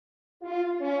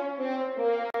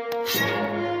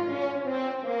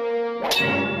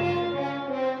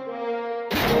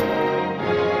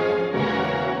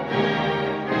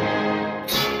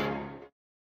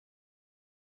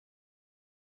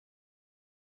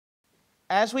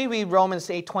as we read Romans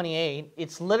 8:28,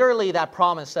 it's literally that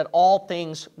promise that all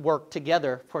things work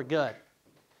together for good.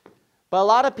 But a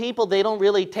lot of people, they don't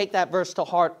really take that verse to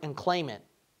heart and claim it.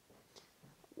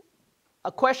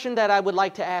 A question that I would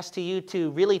like to ask to you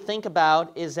to really think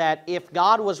about is that if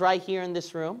God was right here in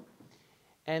this room,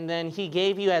 and then He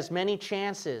gave you as many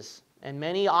chances and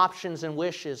many options and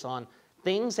wishes on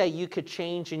things that you could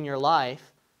change in your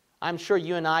life, I'm sure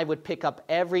you and I would pick up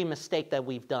every mistake that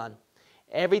we've done.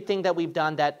 Everything that we've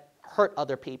done that hurt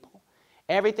other people.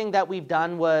 Everything that we've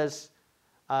done was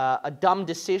a dumb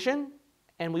decision,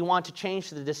 and we want to change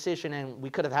the decision, and we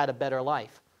could have had a better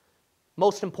life.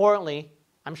 Most importantly,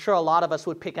 I'm sure a lot of us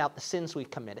would pick out the sins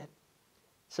we've committed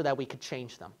so that we could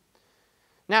change them.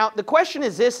 Now, the question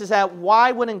is this, is that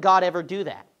why wouldn't God ever do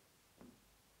that?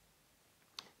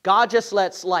 God just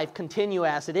lets life continue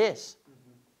as it is.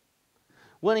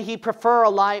 Wouldn't He prefer a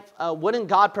life, wouldn't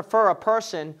God prefer a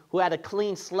person who had a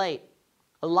clean slate,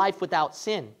 a life without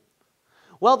sin?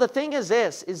 Well, the thing is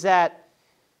this, is that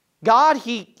God,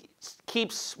 He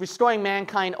keeps restoring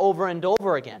mankind over and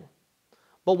over again.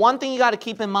 But one thing you got to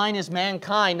keep in mind is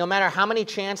mankind, no matter how many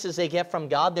chances they get from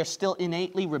God, they're still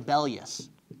innately rebellious.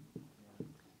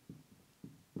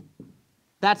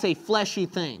 That's a fleshly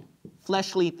thing.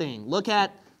 Look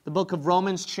at the book of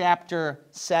Romans chapter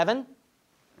 7.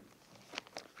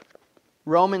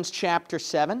 Romans chapter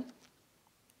 7.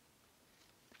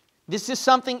 This is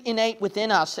something innate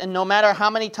within us, and no matter how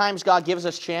many times God gives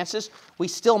us chances, we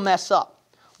still mess up.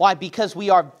 Why? Because we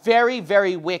are very,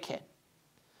 very wicked.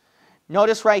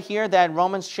 Notice right here that in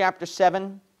Romans chapter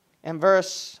 7 and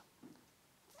verse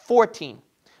 14.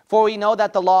 For we know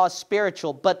that the law is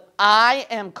spiritual, but I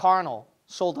am carnal,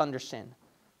 sold under sin.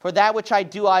 For that which I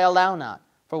do I allow not.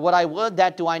 For what I would,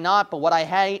 that do I not, but what I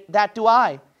hate, that do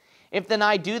I. If then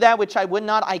I do that which I would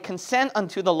not, I consent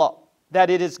unto the law, that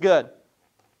it is good.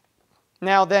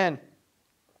 Now then,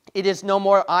 it is no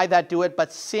more I that do it,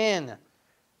 but sin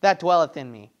that dwelleth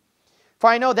in me. For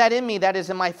I know that in me, that is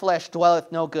in my flesh,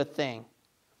 dwelleth no good thing.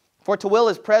 For to will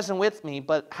is present with me,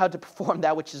 but how to perform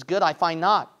that which is good I find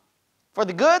not. For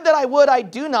the good that I would I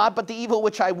do not, but the evil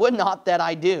which I would not that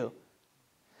I do.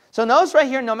 So notice right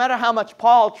here, no matter how much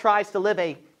Paul tries to live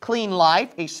a clean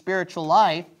life, a spiritual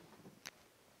life,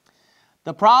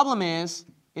 the problem is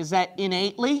that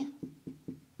innately,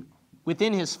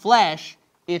 within his flesh,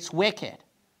 it's wicked.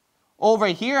 Over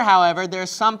here, however, there's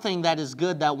something that is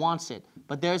good that wants it.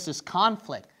 But there's this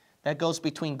conflict that goes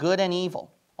between good and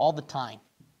evil all the time.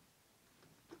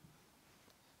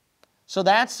 So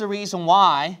that's the reason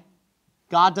why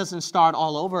God doesn't start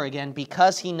all over again,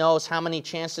 because He knows how many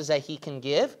chances that He can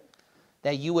give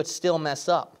that you would still mess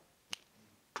up.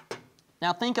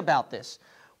 Now think about this.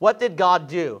 What did God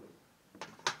do?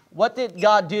 What did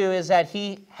God do is that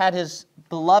He had His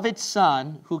beloved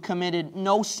Son, who committed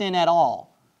no sin at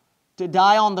all, to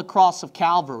die on the cross of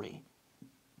Calvary.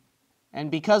 And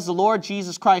because the Lord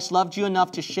Jesus Christ loved you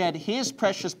enough to shed His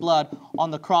precious blood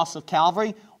on the cross of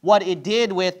Calvary, what it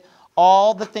did with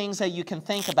all the things that you can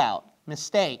think about,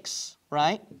 mistakes,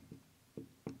 right?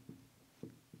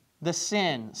 The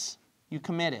sins you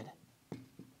committed,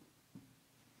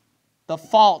 the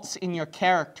faults in your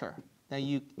character that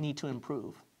you need to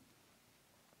improve,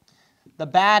 the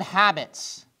bad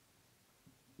habits,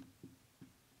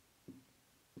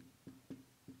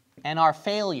 and our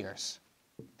failures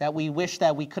that we wish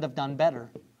that we could have done better.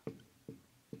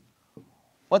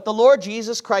 What the Lord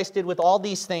Jesus Christ did with all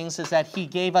these things is that He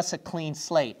gave us a clean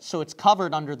slate. So it's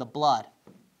covered under the blood.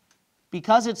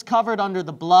 Because it's covered under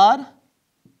the blood,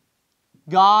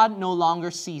 God no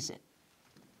longer sees it.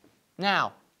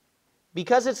 Now,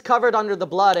 because it's covered under the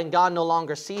blood and God no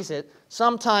longer sees it,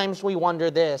 sometimes we wonder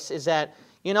this, is that,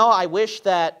 you know, I wish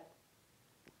that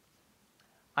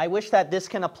this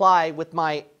can apply with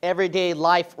my everyday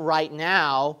life right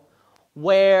now,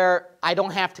 where I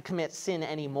don't have to commit sin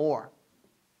anymore.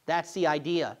 That's the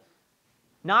idea.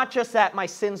 Not just that my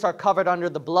sins are covered under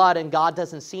the blood and God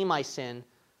doesn't see my sin,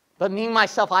 but me,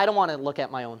 myself, I don't want to look at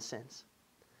my own sins.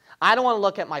 I don't want to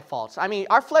look at my faults. I mean,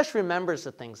 our flesh remembers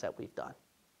the things that we've done.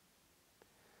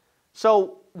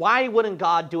 So why wouldn't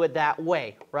God do it that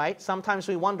way, right? Sometimes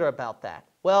we wonder about that.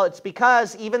 Well, it's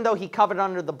because even though He covered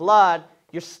under the blood,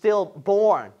 you're still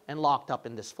born and locked up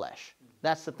in this flesh.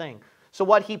 That's the thing. So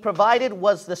what He provided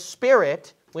was the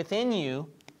Spirit within you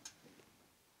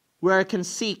where it can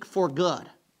seek for good.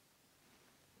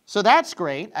 So that's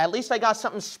great. At least I got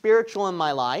something spiritual in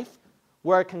my life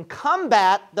where it can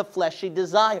combat the fleshy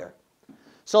desire.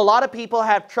 So a lot of people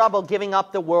have trouble giving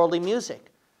up the worldly music.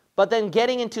 But then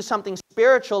getting into something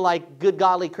spiritual like good,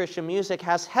 godly Christian music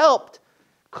has helped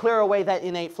clear away that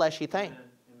innate fleshy thing. Amen.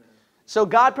 So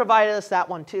God provided us that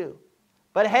one too.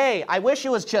 But hey, I wish it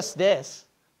was just this.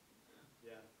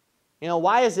 Yeah. You know,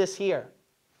 why is this here?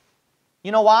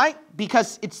 You know why?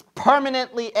 Because it's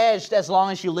permanently edged as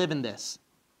long as you live in this.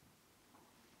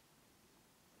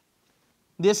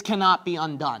 This cannot be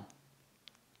undone.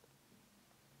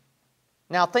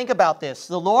 Now think about this.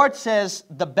 The Lord says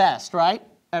the best, right?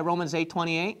 At Romans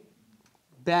 8:28.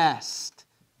 Best.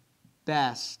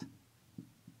 Best.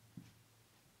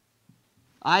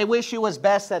 I wish it was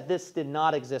best that this did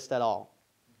not exist at all.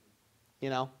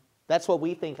 You know, that's what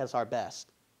we think as our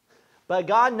best. But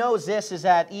God knows this, is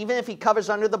that even if He covers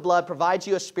under the blood, provides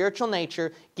you a spiritual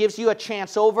nature, gives you a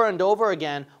chance over and over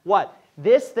again, what?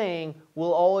 This thing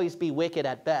will always be wicked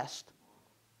at best.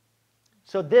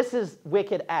 So this is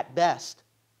wicked at best.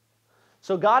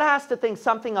 So God has to think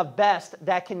something of best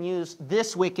that can use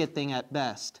this wicked thing at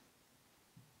best.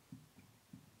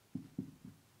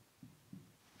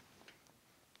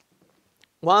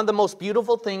 One of the most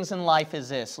beautiful things in life is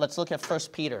this. Let's look at 1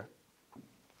 Peter.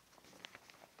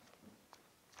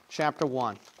 Chapter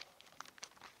 1.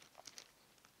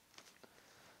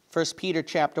 1 Peter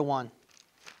chapter 1.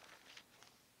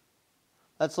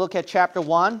 Let's look at chapter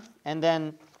 1 and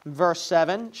then verse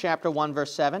 7. Chapter 1,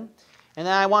 verse 7. And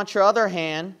then I want your other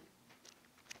hand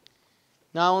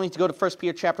not only to go to 1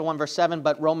 Peter chapter 1, verse 7,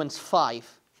 but Romans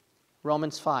 5.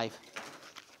 Romans 5.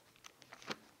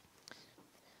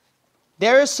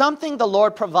 There is something the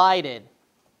Lord provided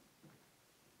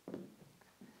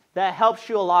that helps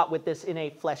you a lot with this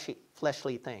innate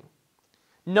fleshly thing.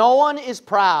 No one is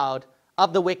proud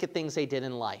of the wicked things they did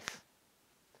in life,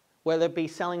 whether it be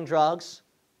selling drugs,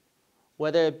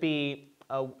 whether it be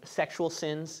sexual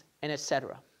sins, and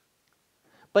etc.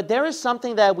 But there is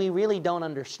something that we really don't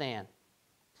understand.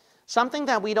 Something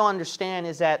that we don't understand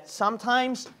is that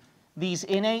sometimes these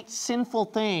innate sinful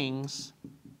things,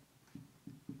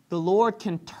 the Lord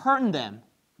can turn them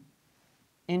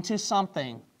into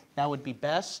something that would be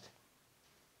best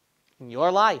in your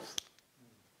life.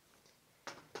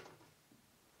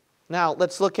 Now,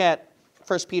 let's look at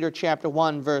 1 Peter chapter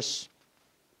 1, verse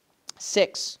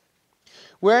 6.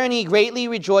 Wherein ye greatly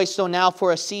rejoice, though now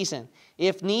for a season,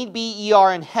 if need be, ye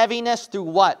are in heaviness through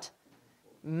what?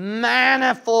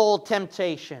 Manifold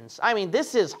temptations. I mean,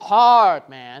 this is hard,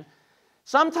 man.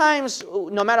 Sometimes,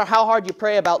 no matter how hard you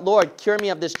pray about, Lord, cure me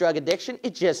of this drug addiction,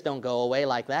 it just don't go away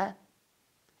like that.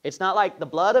 It's not like the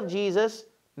blood of Jesus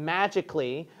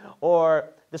magically or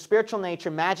the spiritual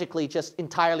nature magically just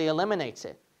entirely eliminates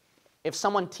it. If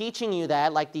someone teaching you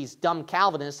that, like these dumb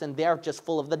Calvinists, then they're just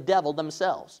full of the devil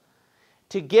themselves.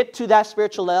 To get to that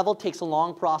spiritual level takes a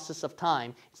long process of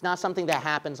time. It's not something that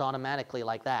happens automatically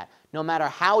like that, no matter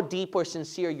how deep or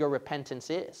sincere your repentance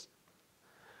is.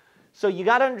 So you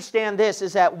got to understand this,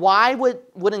 is that why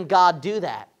wouldn't God do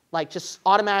that? Like just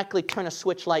automatically turn a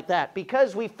switch like that?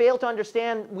 Because we fail to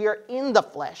understand we are in the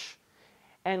flesh.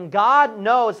 And God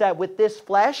knows that with this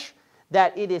flesh,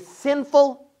 that it is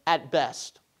sinful at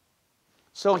best.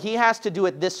 So He has to do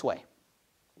it this way.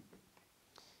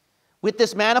 With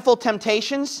this manifold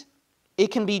temptations,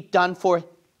 it can be done for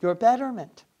your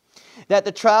betterment. That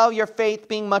the trial of your faith,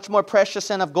 being much more precious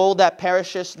than of gold that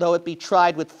perishes, though it be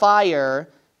tried with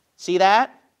fire, see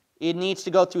that? It needs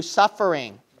to go through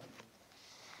suffering.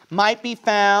 Might be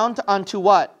found unto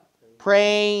what?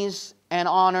 Praise and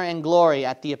honor and glory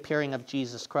at the appearing of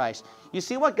Jesus Christ. You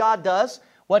see what God does?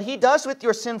 What He does with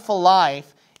your sinful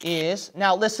life is,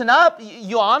 now listen up,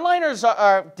 you onliners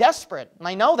are desperate.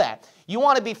 I know that. You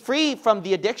want to be free from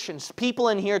the addictions. People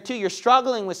in here too, you're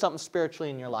struggling with something spiritually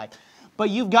in your life. But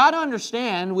you've got to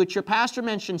understand, which your pastor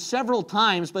mentioned several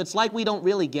times, but it's like we don't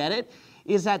really get it,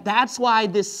 is that that's why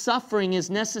this suffering is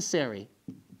necessary.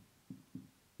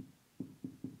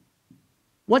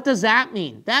 What does that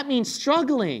mean? That means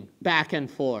struggling back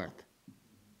and forth.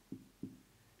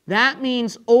 That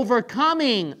means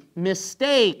overcoming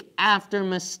mistake after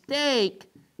mistake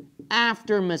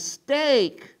after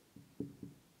mistake.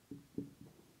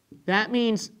 That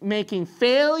means making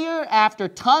failure after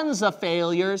tons of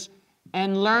failures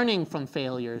and learning from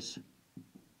failures.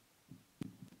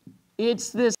 It's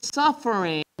this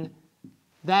suffering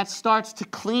that starts to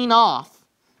clean off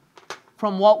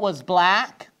from what was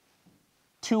black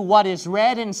to what is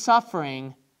red in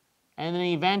suffering, and then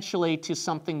eventually to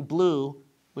something blue,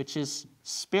 which is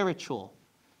spiritual.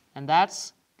 And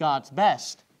that's God's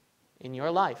best in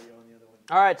your life.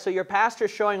 All right, so your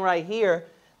pastor's showing right here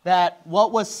that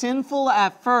what was sinful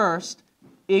at first,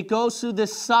 it goes through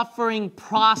this suffering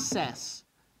process,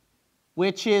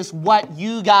 which is what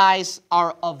you guys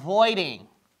are avoiding.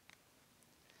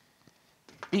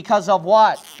 Because of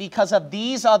what? Because of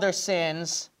these other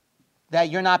sins that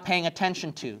you're not paying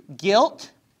attention to.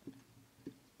 Guilt,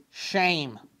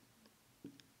 shame.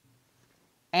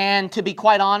 And to be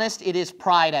quite honest, it is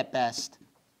pride at best.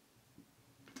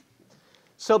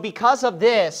 So because of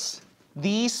this,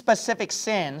 these specific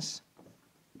sins,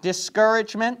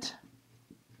 discouragement.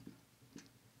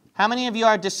 How many of you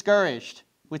are discouraged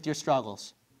with your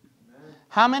struggles? Amen.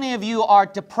 How many of you are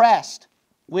depressed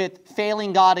with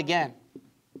failing God again?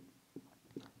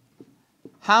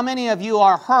 How many of you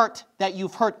are hurt that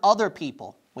you've hurt other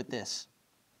people with this?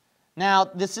 Now,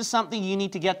 this is something you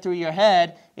need to get through your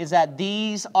head, is that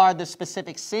these are the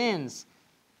specific sins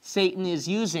Satan is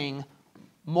using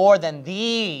more than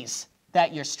these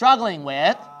that you're struggling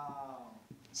with. Wow.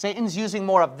 Satan's using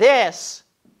more of this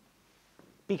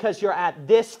because you're at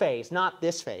this phase, not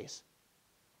this phase.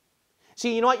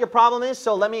 See, you know what your problem is?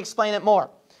 So let me explain it more.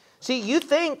 See, you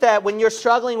think that when you're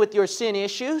struggling with your sin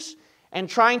issues and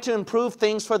trying to improve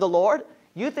things for the Lord,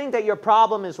 you think that your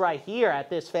problem is right here at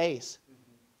this phase.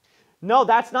 No,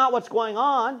 that's not what's going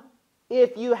on.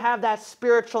 If you have that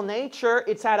spiritual nature,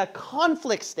 it's at a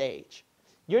conflict stage.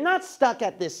 You're not stuck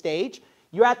at this stage.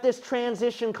 You're at this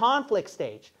transition conflict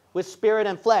stage with spirit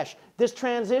and flesh. This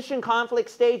transition conflict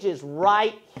stage is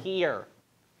right here.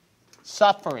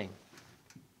 Suffering.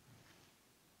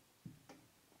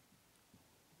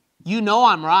 You know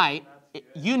I'm right.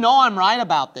 You know I'm right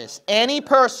about this. Any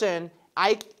person,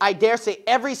 I dare say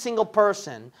every single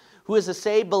person who is a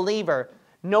saved believer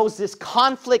knows this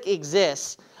conflict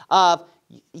exists of,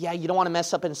 yeah, you don't want to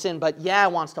mess up in sin, but yeah,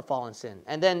 wants to fall in sin.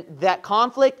 And then that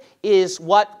conflict is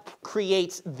what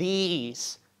creates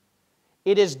these.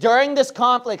 It is during this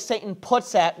conflict Satan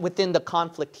puts that within the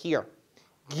conflict here.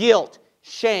 Guilt,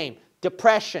 shame,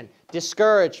 depression,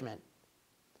 discouragement.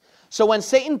 So when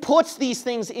Satan puts these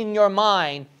things in your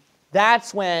mind,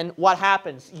 that's when what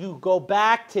happens? You go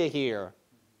back to here.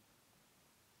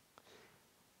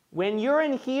 When you're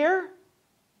in here,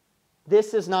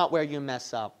 this is not where you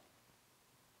mess up.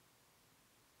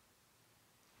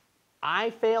 I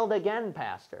failed again,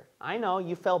 Pastor. I know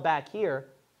you fell back here,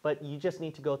 but you just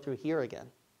need to go through here again.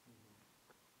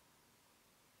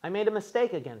 I made a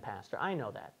mistake again, Pastor. I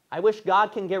know that. I wish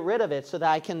God can get rid of it so that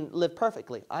I can live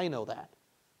perfectly. I know that.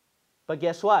 But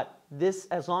guess what? This,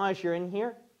 as long as you're in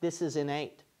here, this is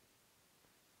innate.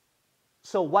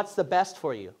 So what's the best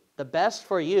for you? The best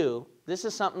for you, this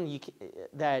is something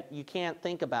that you can't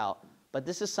think about, but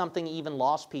this is something even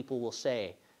lost people will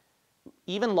say.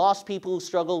 Even lost people who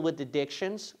struggle with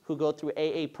addictions, who go through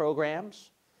AA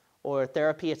programs or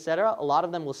therapy, etc., a lot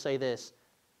of them will say this.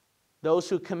 Those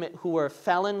who are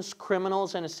felons,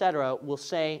 criminals, and etc., will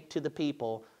say to the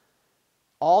people,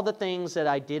 all the things that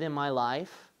I did in my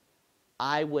life,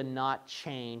 I would not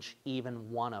change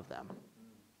even one of them.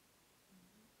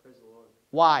 Praise the Lord.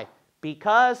 Why?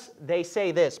 Because they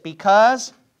say this,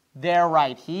 because they're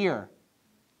right here.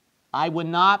 I would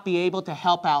not be able to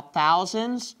help out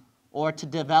thousands or to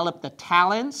develop the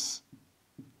talents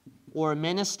or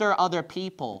minister other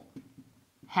people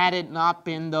had it not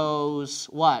been those,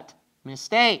 what?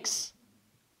 Mistakes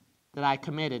that I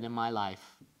committed in my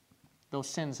life. Those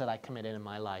sins that I committed in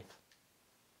my life.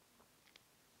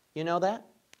 You know that?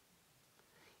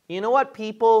 You know what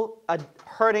people, a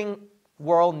hurting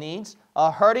world needs?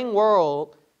 A hurting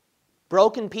world,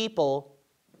 broken people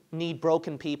need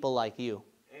broken people like you.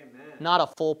 Amen. Not a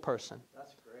full person.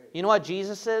 That's great. You know what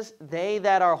Jesus says? They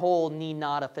that are whole need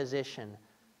not a physician,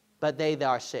 but they that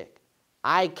are sick.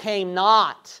 I came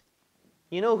not.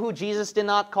 You know who Jesus did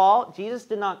not call? Jesus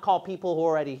did not call people who are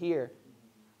already here.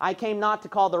 I came not to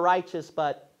call the righteous,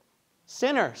 but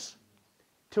sinners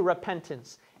to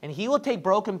repentance. And he will take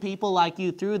broken people like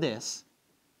you through this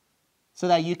so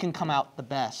that you can come out the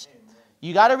best. Amen.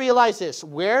 You got to realize this.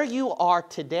 Where you are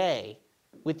today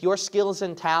with your skills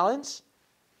and talents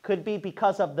could be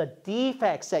because of the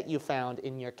defects that you found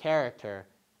in your character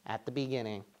at the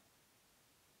beginning.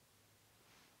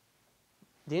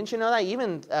 Didn't you know that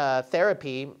even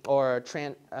therapy or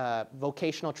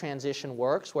vocational transition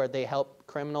works where they help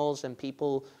criminals and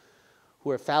people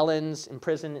who are felons in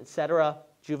prison, etc.,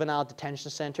 juvenile detention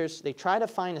centers, they try to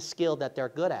find a skill that they're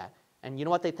good at. And you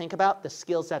know what they think about? The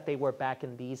skills that they were back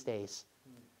in these days.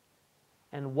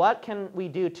 And what can we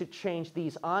do to change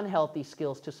these unhealthy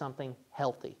skills to something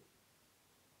healthy?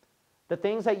 The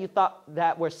things that you thought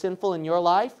that were sinful in your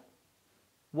life,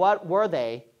 what were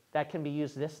they that can be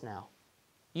used this now?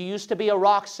 You used to be a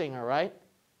rock singer, right?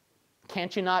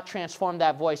 Can't you not transform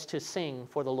that voice to sing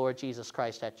for the Lord Jesus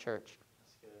Christ at church?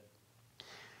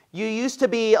 You used to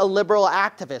be a liberal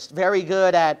activist, very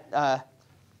good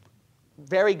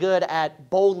at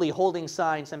boldly holding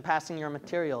signs and passing your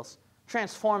materials.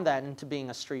 Transform that into being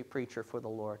a street preacher for the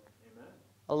Lord. Amen.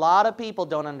 A lot of people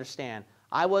don't understand.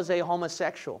 I was a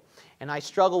homosexual, and I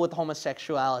struggled with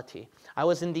homosexuality. I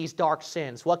was in these dark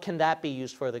sins. What can that be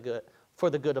used for the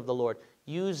good of the Lord?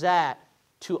 Use that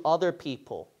to other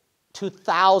people, to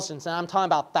thousands, and I'm talking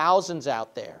about thousands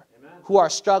out there, amen, who are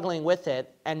struggling with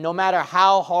it, and no matter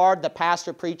how hard the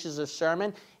pastor preaches a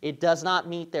sermon, it does not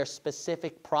meet their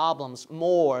specific problems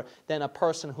more than a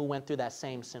person who went through that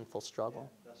same sinful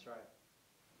struggle. Yeah, that's right.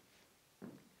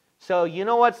 So you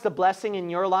know what's the blessing in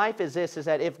your life is this, is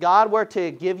that if God were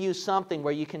to give you something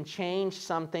where you can change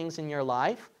some things in your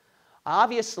life,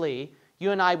 obviously you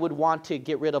and I would want to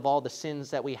get rid of all the sins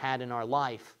that we had in our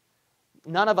life.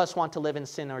 None of us want to live in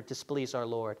sin or displease our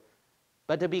Lord.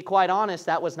 But to be quite honest,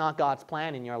 that was not God's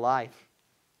plan in your life.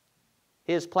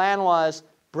 His plan was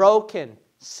broken,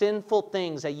 sinful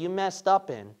things that you messed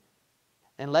up in,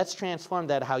 and let's transform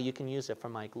that how you can use it for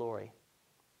my glory.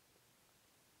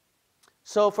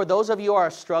 So for those of you who are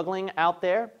struggling out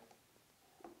there,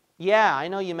 yeah, I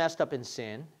know you messed up in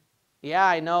sin. Yeah,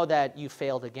 I know that you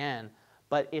failed again.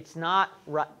 But it's not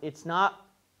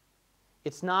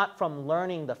from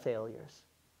learning the failures.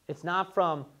 It's not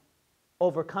from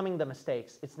overcoming the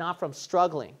mistakes. It's not from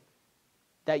struggling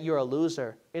that you're a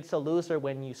loser. It's a loser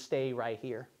when you stay right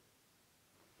here.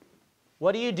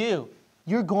 What do?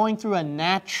 You're going through a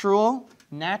natural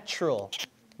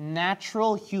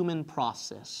human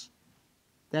process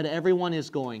that everyone is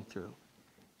going through.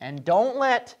 And don't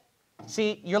let,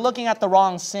 see, you're looking at the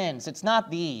wrong sins. It's not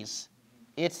these.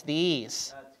 It's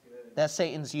these that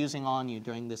Satan's using on you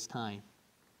during this time.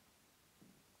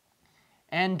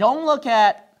 And don't look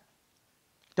at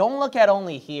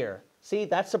only here. See,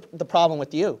 that's the problem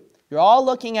with you. You're all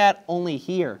looking at only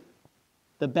here,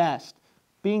 the best.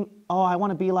 I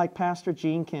want to be like Pastor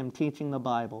Gene Kim teaching the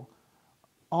Bible.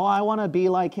 Oh, I want to be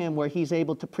like him where he's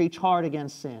able to preach hard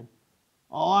against sin.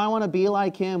 Oh, I want to be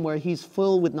like him where he's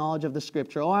filled with knowledge of the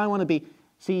Scripture. Oh, I want to be...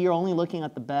 See, you're only looking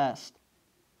at the best.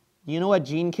 You know what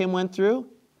Gene Kim went through?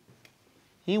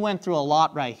 He went through a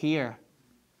lot right here.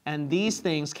 And these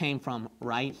things came from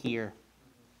right here.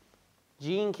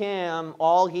 Gene Kim,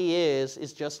 all he is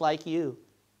just like you,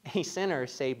 a sinner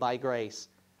saved by grace.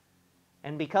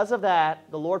 And because of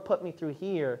that, the Lord put me through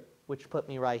here, which put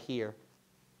me right here.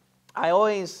 A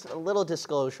little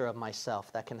disclosure of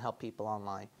myself that can help people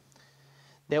online.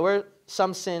 There were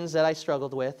some sins that I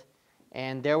struggled with,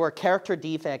 and there were character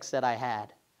defects that I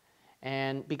had.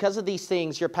 And because of these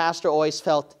things, your pastor always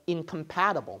felt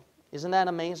incompatible. Isn't that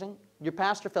amazing? Your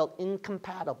pastor felt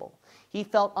incompatible. He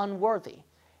felt unworthy.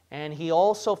 And he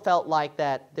also felt like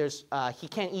that he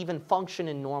can't even function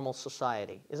in normal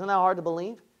society. Isn't that hard to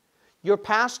believe? Your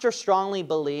pastor strongly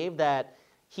believed that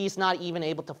he's not even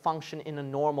able to function in a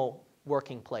normal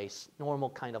working place, normal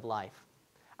kind of life.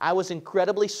 I was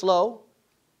incredibly slow.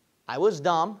 I was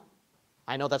dumb.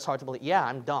 I know that's hard to believe. Yeah,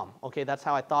 I'm dumb. Okay, that's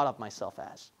how I thought of myself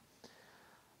as.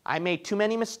 I made too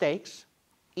many mistakes.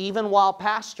 Even while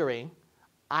pastoring,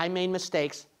 I made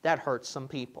mistakes that hurt some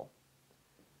people.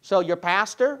 So your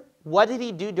pastor, what did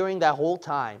he do during that whole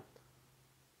time?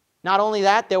 Not only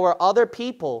that, there were other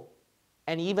people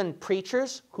and even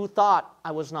preachers who thought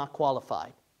I was not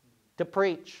qualified to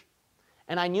preach.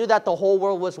 And I knew that the whole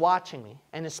world was watching me.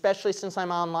 And especially since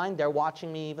I'm online, they're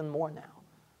watching me even more now.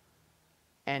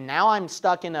 And now I'm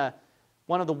stuck in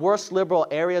one of the worst liberal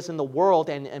areas in the world,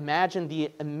 and imagine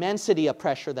the immensity of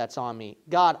pressure that's on me.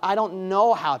 God, I don't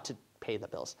know how to pay the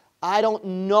bills. I don't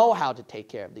know how to take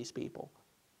care of these people.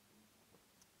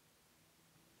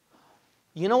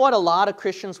 You know what a lot of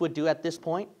Christians would do at this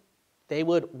point? They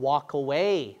would walk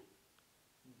away.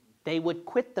 They would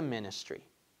quit the ministry.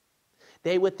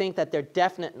 They would think that they're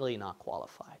definitely not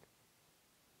qualified.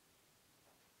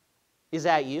 Is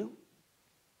that you?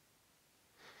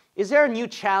 Is there a new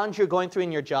challenge you're going through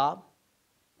in your job?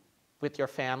 With your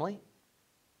family?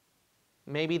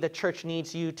 Maybe the church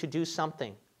needs you to do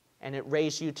something and it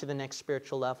raised you to the next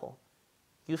spiritual level.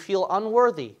 You feel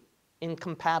unworthy,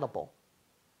 incompatible.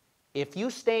 If you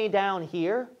stay down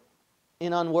here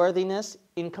in unworthiness,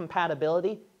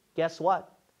 incompatibility, guess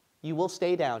what? You will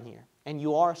stay down here and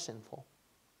you are sinful.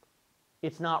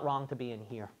 It's not wrong to be in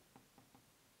here.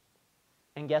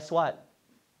 And guess what?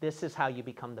 This is how you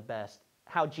become the best.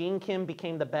 How Gene Kim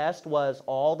became the best was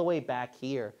all the way back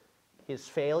here. His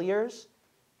failures,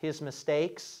 his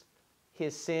mistakes,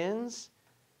 his sins,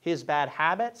 his bad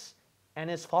habits, and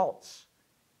his faults.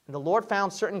 And the Lord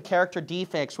found certain character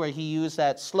defects where he used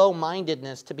that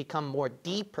slow-mindedness to become more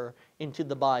deeper into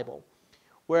the Bible.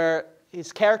 Where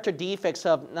his character defects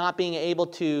of not being able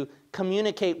to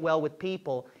communicate well with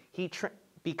people,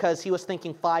 because he was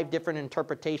thinking 5 different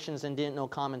interpretations and didn't know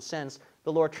common sense,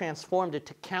 the Lord transformed it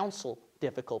to counsel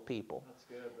difficult people. That's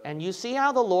good. And you see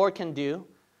how the Lord can do?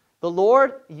 The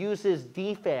Lord uses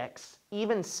defects,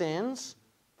 even sins,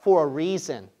 for a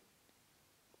reason.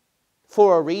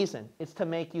 For a reason. It's to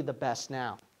make you the best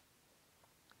now.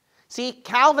 See,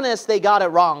 Calvinists, they got it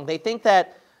wrong. They think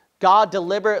that God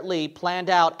deliberately planned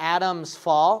out Adam's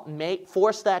fall,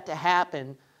 forced that to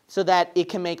happen so that it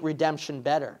can make redemption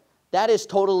better. That is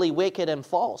totally wicked and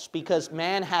false because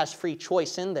man has free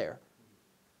choice in there.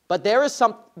 But there is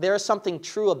something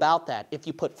true about that if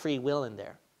you put free will in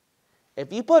there.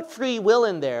 If you put free will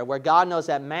in there where God knows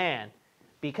that man,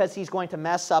 because he's going to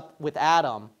mess up with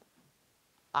Adam,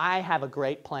 I have a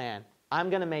great plan. I'm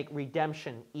going to make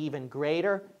redemption even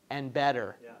greater and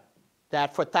better. Yeah.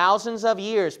 That for thousands of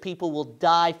years, people will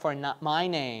die for my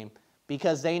name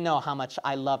because they know how much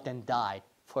I loved and died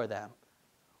for them.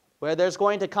 Where there's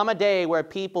going to come a day where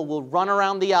people will run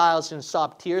around the aisles and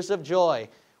sob tears of joy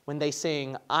when they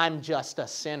sing, I'm just a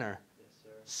sinner,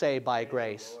 yes, saved by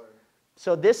grace.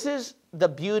 So this is the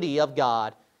beauty of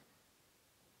God.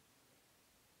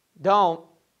 Don't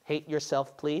hate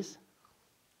yourself, please.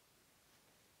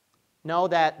 Know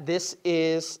that this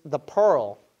is the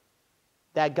pearl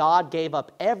that God gave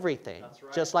up everything,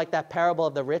 right. Just like that parable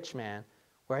of the rich man,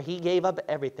 where he gave up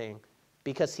everything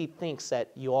because he thinks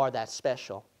that you are that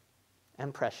special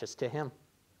and precious to him.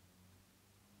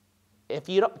 If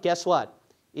you don't, guess what?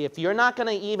 If you're not going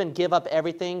to even give up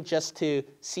everything just to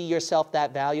see yourself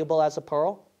that valuable as a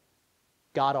pearl,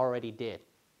 God already did,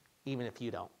 even if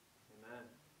you don't. Amen.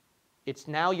 It's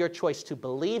now your choice to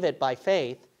believe it by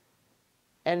faith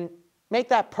and make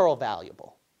that pearl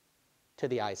valuable to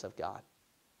the eyes of God.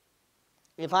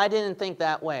 If I didn't think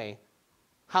that way,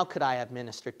 how could I have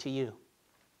ministered to you?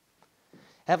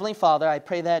 Heavenly Father, I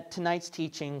pray that tonight's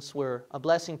teachings were a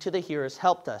blessing to the hearers,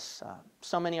 helped us.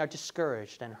 So many are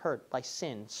discouraged and hurt by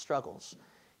sin, struggles.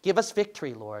 Give us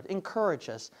victory, Lord. Encourage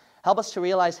us. Help us to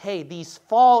realize, hey, these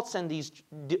faults and these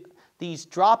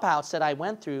dropouts that I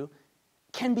went through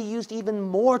can be used even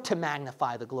more to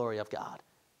magnify the glory of God,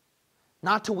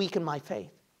 not to weaken my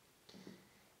faith.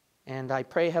 And I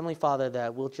pray, Heavenly Father,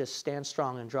 that we'll just stand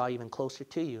strong and draw even closer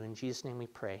to you. In Jesus' name we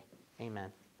pray.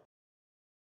 Amen.